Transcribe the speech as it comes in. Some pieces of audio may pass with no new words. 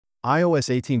iOS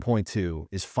 18.2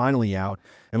 is finally out,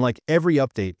 and like every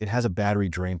update, it has a battery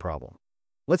drain problem.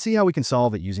 Let's see how we can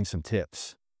solve it using some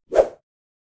tips.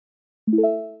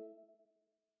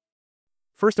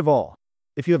 First of all,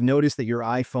 if you have noticed that your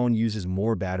iPhone uses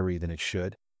more battery than it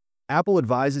should, Apple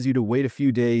advises you to wait a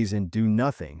few days and do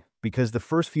nothing, because the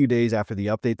first few days after the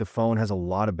update, the phone has a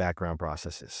lot of background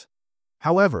processes.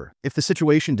 However, if the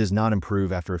situation does not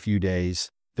improve after a few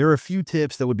days, there are a few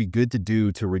tips that would be good to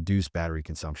do to reduce battery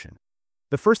consumption.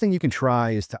 The first thing you can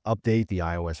try is to update the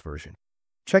iOS version.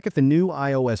 Check if the new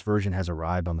iOS version has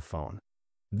arrived on the phone.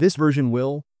 This version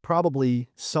will probably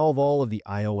solve all of the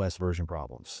iOS version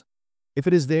problems. If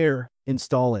it is there,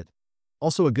 install it.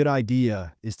 Also, a good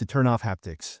idea is to turn off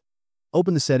haptics.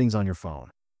 Open the settings on your phone.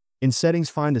 In Settings,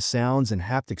 find the Sounds and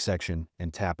Haptics section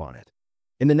and tap on it.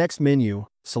 In the next menu,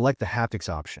 select the Haptics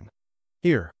option.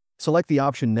 Here, select the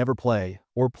option Never Play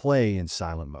or Play in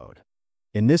Silent Mode.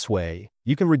 In this way,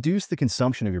 you can reduce the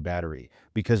consumption of your battery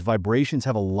because vibrations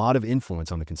have a lot of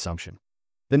influence on the consumption.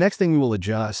 The next thing we will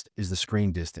adjust is the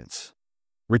screen distance.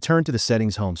 Return to the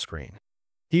Settings home screen.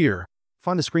 Here,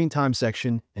 find the Screen Time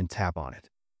section and tap on it.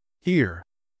 Here,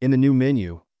 in the new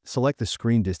menu, select the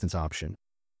Screen Distance option.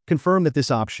 Confirm that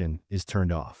this option is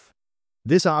turned off.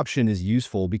 This option is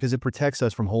useful because it protects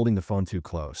us from holding the phone too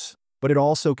close, but it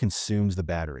also consumes the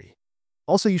battery.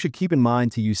 Also, you should keep in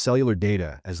mind to use cellular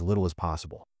data as little as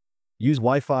possible. Use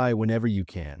Wi-Fi whenever you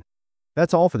can.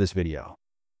 That's all for this video.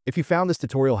 If you found this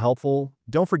tutorial helpful,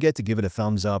 don't forget to give it a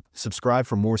thumbs up, subscribe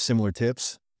for more similar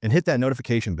tips, and hit that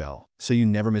notification bell so you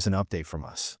never miss an update from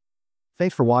us.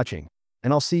 Thanks for watching,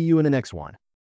 and I'll see you in the next one.